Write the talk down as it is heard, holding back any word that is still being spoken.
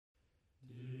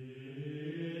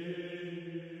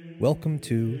Welcome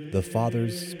to The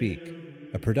Fathers Speak,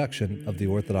 a production of the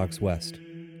Orthodox West.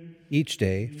 Each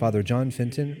day, Father John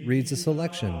Fenton reads a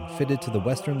selection fitted to the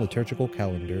Western liturgical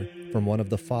calendar from one of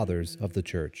the Fathers of the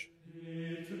Church.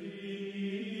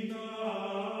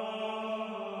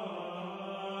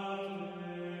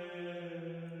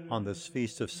 On this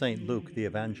feast of St. Luke the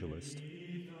Evangelist,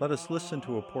 let us listen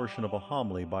to a portion of a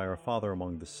homily by our Father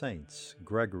among the Saints,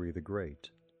 Gregory the Great.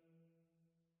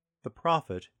 The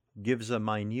prophet gives a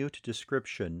minute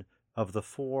description of the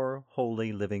four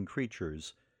holy living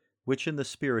creatures, which in the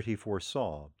Spirit he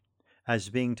foresaw, as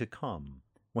being to come,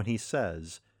 when he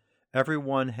says, "Every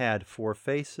one had 4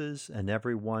 faces, and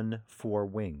every one 4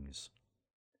 wings."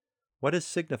 What is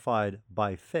signified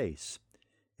by face,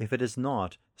 if it is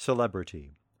not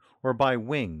celebrity, or by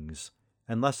wings,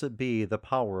 unless it be the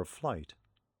power of flight?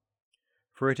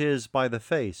 For it is by the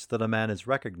face that a man is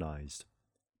recognized,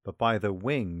 but by the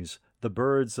wings the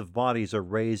birds of bodies are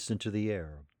raised into the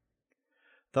air.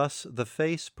 Thus the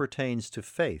face pertains to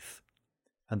faith,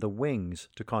 and the wings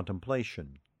to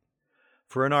contemplation.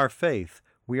 For in our faith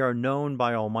we are known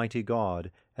by Almighty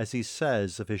God, as he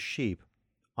says of his sheep,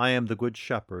 "I am the good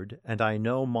shepherd, and I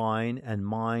know mine, and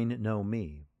mine know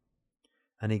me."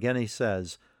 And again he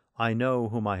says, "I know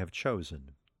whom I have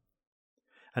chosen."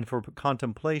 And for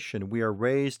contemplation we are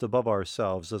raised above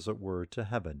ourselves, as it were, to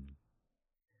heaven.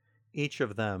 Each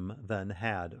of them then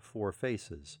had 4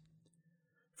 faces.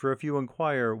 For if you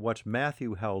inquire what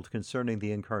Matthew held concerning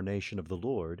the incarnation of the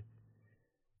Lord,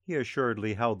 he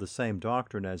assuredly held the same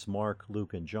doctrine as Mark,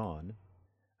 Luke, and John.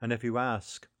 And if you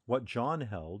ask what John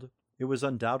held, it was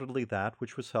undoubtedly that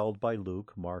which was held by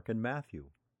Luke, Mark, and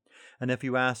Matthew. And if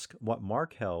you ask what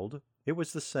Mark held, it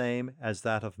was the same as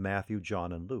that of Matthew,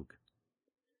 John, and Luke.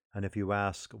 And if you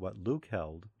ask what Luke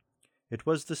held, it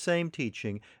was the same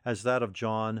teaching as that of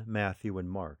John, Matthew,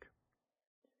 and Mark.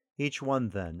 Each one,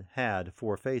 then, had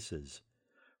 4 faces,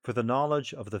 for the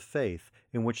knowledge of the faith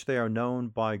in which they are known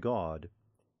by God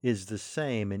is the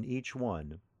same in each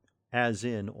one, as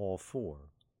in all 4.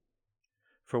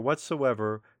 For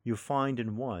whatsoever you find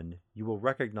in one, you will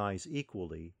recognize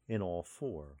equally in all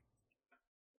 4.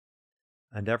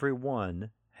 And every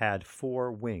one had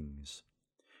 4 wings.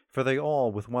 For they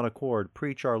all with one accord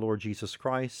preach our Lord Jesus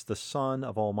Christ, the Son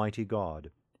of Almighty God.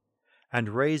 And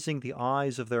raising the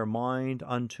eyes of their mind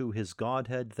unto his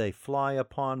Godhead, they fly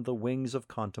upon the wings of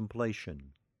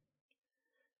contemplation.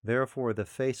 Therefore the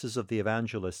faces of the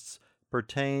evangelists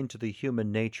pertain to the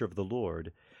human nature of the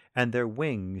Lord, and their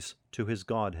wings to his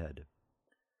Godhead.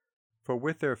 For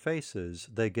with their faces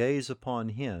they gaze upon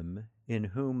him in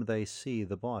whom they see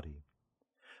the body.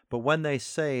 But when they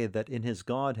say that in his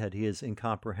Godhead he is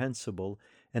incomprehensible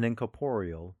and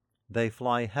incorporeal, they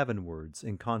fly heavenwards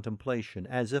in contemplation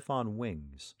as if on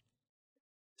wings.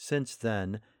 Since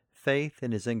then faith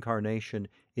in his incarnation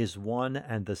is one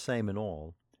and the same in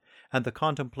all, and the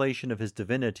contemplation of his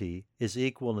divinity is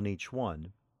equal in each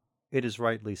one, it is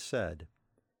rightly said,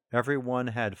 "Every one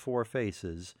had 4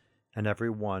 faces, and every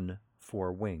one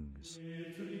 4 wings."